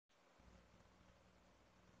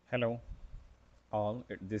Hello, all.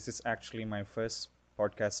 This is actually my first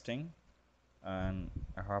podcasting, and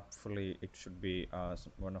hopefully, it should be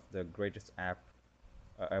one of the greatest app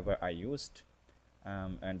ever I used.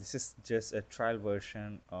 And this is just a trial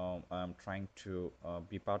version. I'm trying to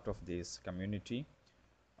be part of this community.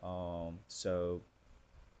 So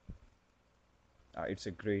it's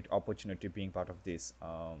a great opportunity being part of this.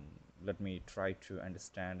 Let me try to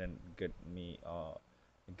understand and get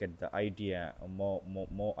the idea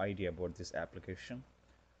more idea about this application,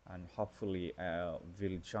 and hopefully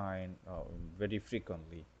will join very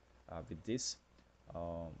frequently with this.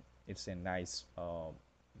 Um, it's a nice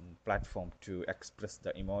platform to express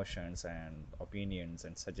the emotions and opinions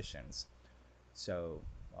and suggestions. So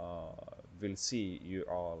we'll see you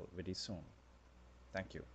all very soon. Thank you.